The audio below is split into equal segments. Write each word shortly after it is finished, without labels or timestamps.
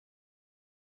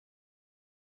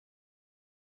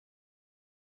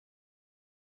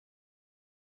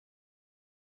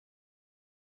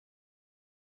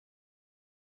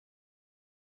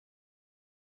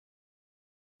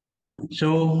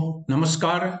So,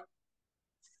 namaskar,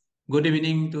 good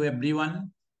evening to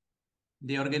everyone,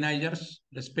 the organizers,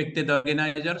 respected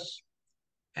organizers,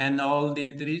 and all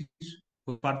the entries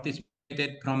who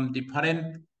participated from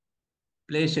different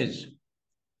places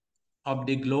of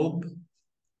the globe.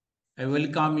 I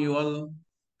welcome you all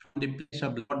from the place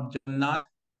of Lord Jagannath,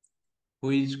 who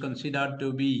is considered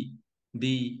to be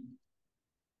the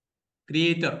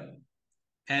creator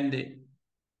and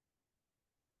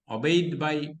obeyed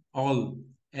by all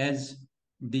as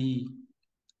the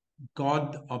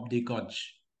God of the gods.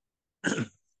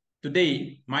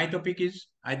 Today, my topic is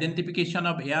identification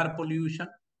of air pollution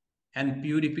and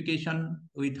purification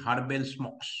with herbal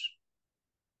smokes.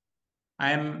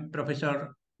 I am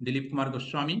Professor Dilip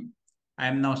Goswami. I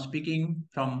am now speaking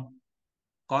from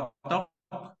Cuttack,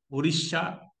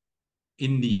 Orissa,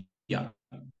 India.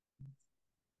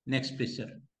 Next, please, sir.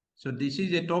 So this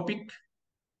is a topic,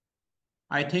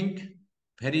 I think,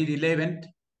 very relevant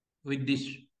with this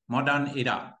modern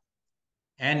era.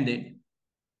 And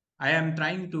I am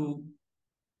trying to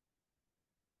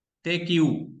take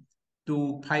you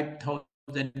to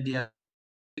 5,000 India,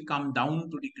 come down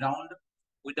to the ground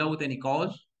without any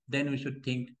cause, then we should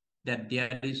think that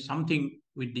there is something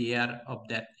with the air of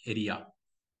that area.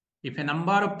 If a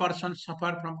number of persons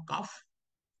suffer from cough,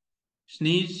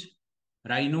 sneeze,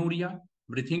 rhinorrhea,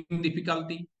 breathing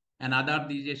difficulty, and other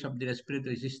diseases of the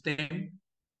respiratory system,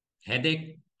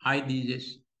 headache, eye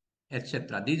disease,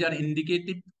 etc. These are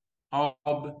indicative of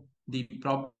the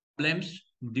problems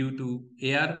due to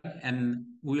air, and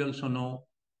we also know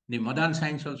the modern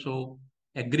science also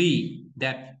agree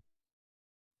that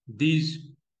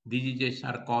these diseases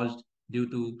are caused due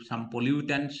to some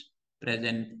pollutants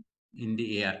present in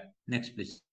the air. Next,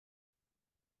 please.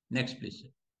 Next, please.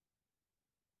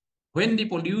 When the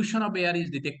pollution of air is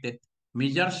detected,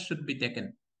 measures should be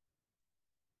taken.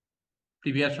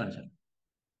 Previous one, sir.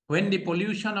 When the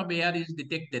pollution of air is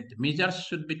detected, measures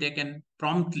should be taken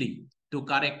promptly to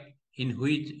correct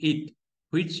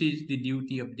which is the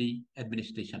duty of the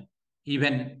administration.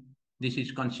 Even this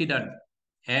is considered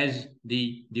as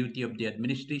the duty of the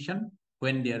administration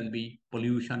when there will be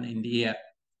pollution in the air.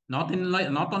 Not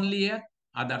only air,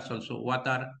 others also,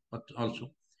 water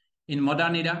also. In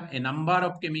modern era, a number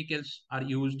of chemicals are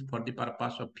used for the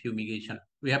purpose of fumigation.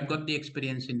 We have got the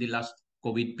experience in the last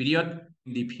COVID period,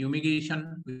 the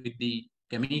fumigation with the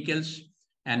chemicals,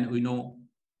 and we know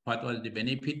what was the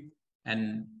benefit,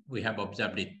 and we have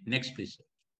observed it. Next, please.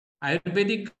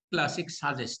 Ayurvedic classics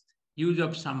suggest use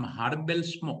of some herbal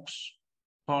smokes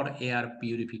for air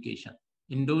purification.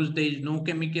 In those days, no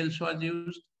chemicals was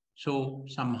used, so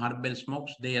some herbal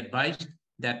smokes, they advised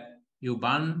that you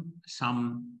burn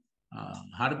some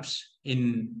herbs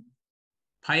in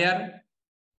fire,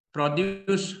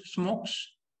 produce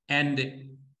smokes, and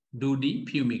do the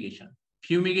fumigation.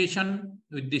 Fumigation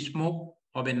with the smoke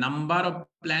of a number of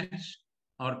plants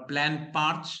or plant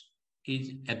parts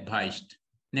is advised.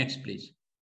 Next, please.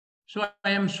 So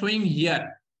I am showing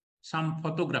here some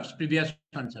photographs, previous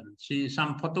answer. See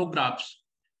some photographs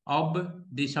of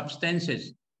the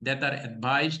substances that are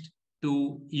advised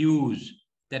to use.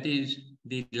 That is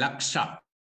the laksha,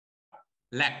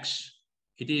 lax.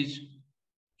 It is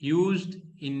used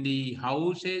in the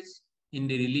houses, in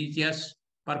the religious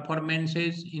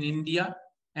performances in India,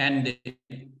 and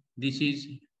this is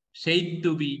said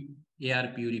to be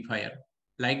air purifier.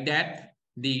 Like that,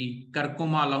 the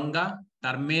curcuma longa,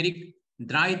 turmeric,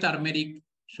 dry turmeric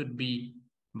should be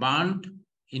burnt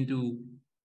into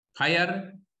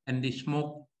fire, and the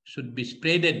smoke should be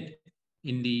spreaded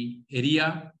in the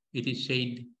area. It is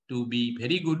said to be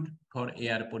very good for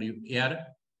air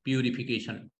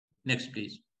purification. Next,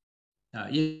 please.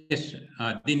 Yes,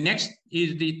 the next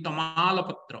is the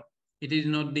Tamalapatra. It is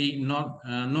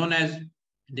known as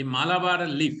the Malabar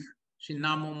leaf,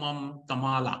 Cinnamomum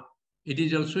tamala. It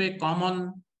is also a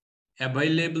common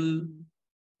available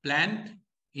plant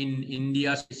in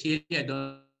India, especially. I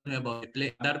don't know about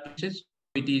other places.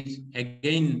 It is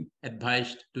again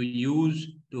advised to use,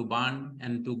 to burn,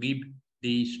 and to give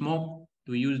the smoke,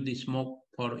 to use the smoke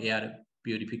for air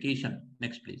purification.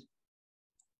 Next, please.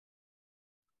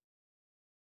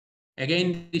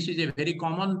 Again, this is a very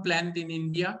common plant in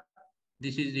India.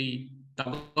 This is the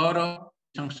Tagore,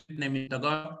 Sanskrit name is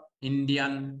Tagore,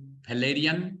 Indian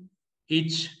valerian.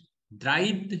 Its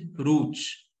dried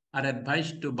roots are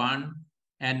advised to burn,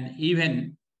 and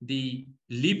even the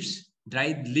leaves,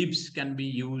 dried leaves can be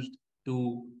used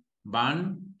to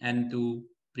burn and to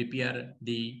prepare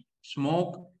the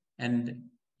smoke and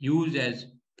use as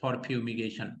for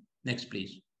fumigation. Next,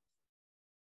 please.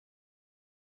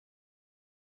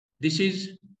 This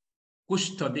is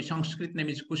Kushtha. The Sanskrit name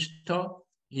is Kushtha.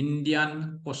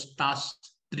 Indian costas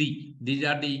tree. These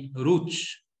are the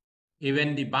roots.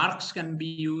 Even the barks can be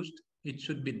used. It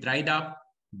should be dried up,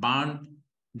 burned.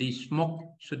 The smoke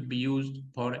should be used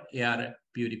for air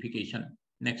purification.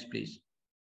 Next, please.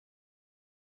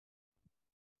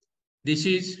 This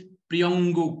is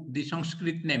Priyongu, the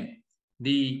Sanskrit name,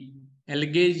 the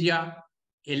Algasia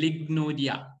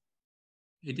elignodia.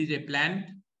 It is a plant,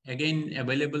 again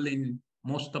available in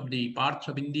most of the parts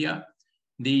of India.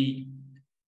 The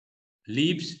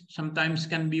leaves sometimes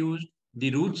can be used.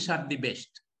 The roots are the best.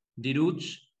 The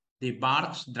roots, the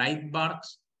barks, dried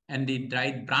barks, and the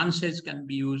dried branches can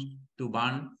be used to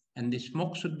burn, and the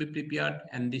smoke should be prepared,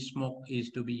 and the smoke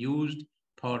is to be used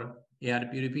for air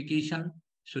purification,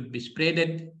 should be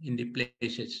spreaded in the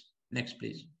places. Next,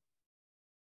 please.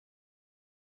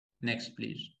 Next,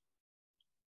 please.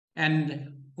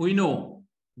 And we know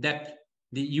that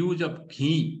the use of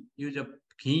ghee is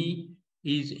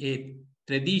a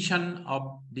tradition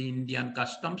of the Indian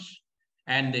customs,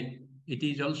 and it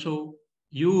is also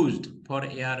used for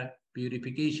air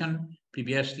purification.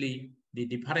 Previously, the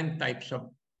different types of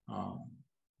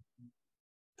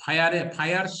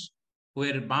fires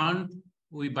were burned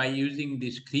by using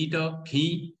this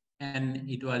ghee, and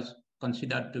it was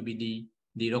considered to be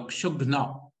the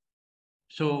Rakshogna.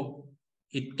 So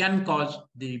it can cause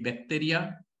the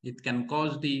bacteria, it can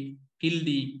cause kill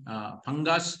the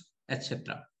fungus,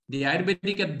 etc. The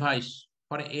Ayurvedic advice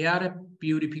for air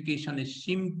purification is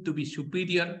seemed to be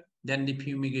superior than the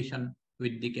fumigation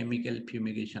with the chemical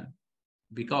fumigation,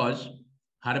 because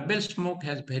herbal smoke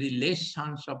has very less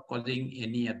chance of causing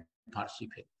any adverse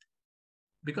effect,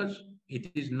 because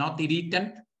it is not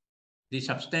irritant. The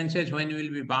substances, when will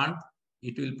be burnt,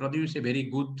 it will produce a very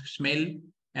good smell,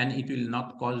 and it will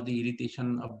not cause the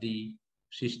irritation of the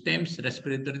systems,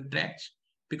 respiratory tracts,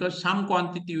 because some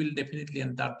quantity will definitely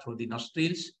enter through the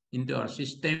nostrils into our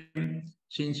system.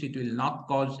 Since it will not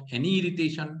cause any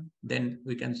irritation, then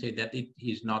we can say that it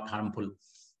is not harmful.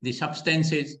 The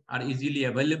substances are easily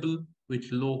available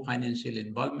with low financial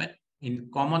involvement.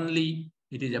 Commonly,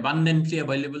 it is abundantly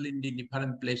available in the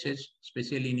different places,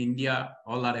 especially in India.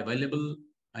 All are available,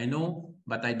 I know,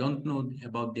 but I don't know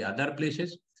about the other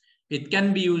places. It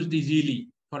can be used easily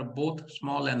for both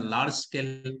small and large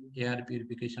scale air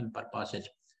purification purposes.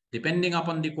 Depending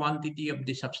upon the quantity of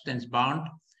the substance burnt,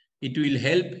 it will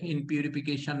help in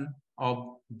purification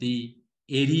of the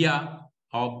area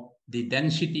of the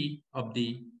density of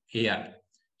the air.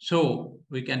 So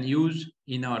we can use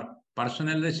in our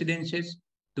personal residences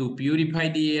to purify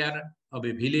the air of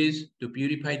a village, to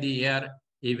purify the air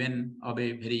even of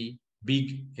a very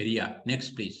big area.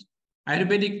 Next, please.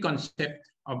 Ayurvedic concept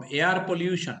of air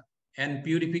pollution and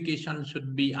purification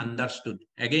should be understood.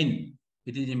 Again,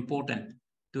 it is important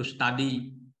to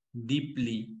study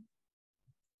deeply,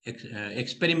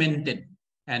 experimented,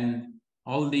 and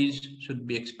all these should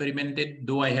be experimented,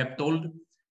 though I have told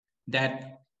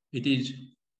that it is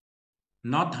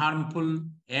not harmful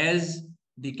as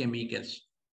the chemicals.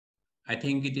 I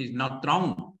think it is not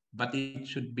wrong, but it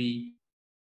should be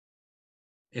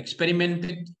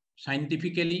experimented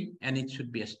scientifically, and it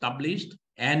should be established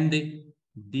and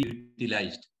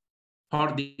utilized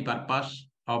for the purpose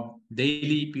of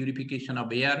daily purification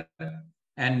of air,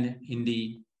 and in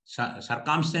the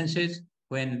circumstances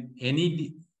when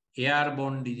any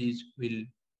airborne disease will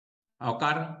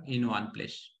occur in one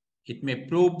place. It may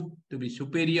prove to be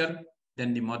superior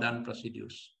than the modern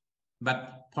procedures.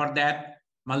 But for that,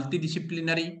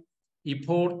 multidisciplinary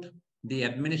effort, the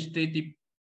administrative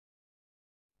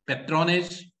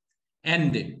patronage,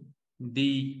 and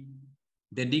the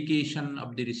dedication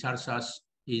of the researchers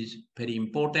is very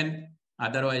important.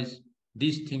 Otherwise,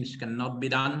 these things cannot be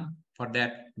done. For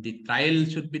that, the trial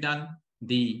should be done,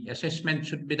 the assessment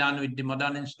should be done with the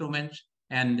modern instruments,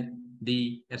 and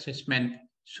the assessment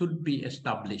should be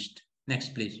established.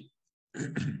 Next, please.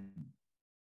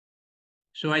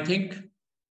 So I think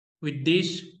with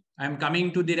this, I'm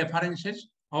coming to the references.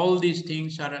 All these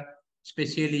things are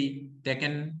specially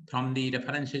taken from the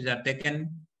references are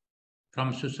taken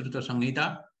from Susruta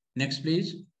Samhita. Next,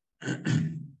 please.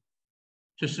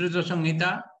 Susruta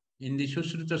Samhita. In the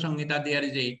Susruta Samhita, there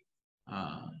is a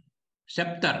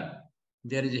chapter.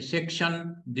 There is a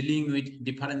section dealing with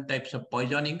different types of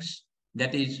poisonings.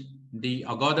 That is the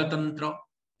Agada Tantra,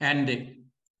 and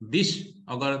this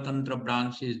Agada Tantra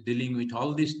branch is dealing with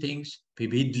all these things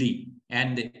vividly,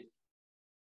 and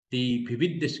the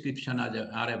vivid description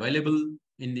are available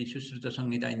in the Susruta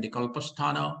Samhita, in the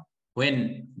Kalpasthana,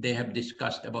 when they have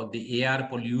discussed about the air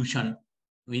pollution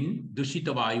in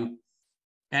Dushita Vayu.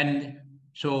 And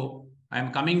so I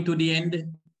am coming to the end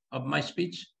of my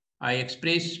speech. I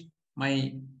express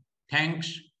my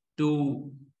Thanks to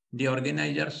the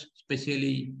organizers,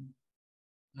 especially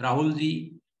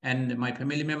Rahulji and my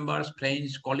family members,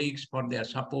 friends, colleagues for their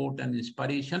support and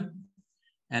inspiration.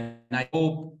 And I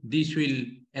hope this will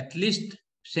at least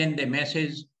send a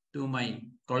message to my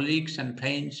colleagues and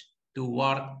friends to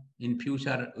work in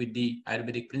future with the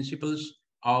Ayurvedic principles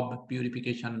of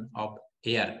purification of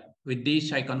air. With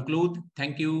this, I conclude.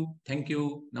 Thank you. Thank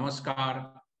you.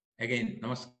 Namaskar. Again,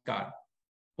 namaskar.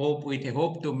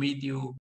 Hope to meet you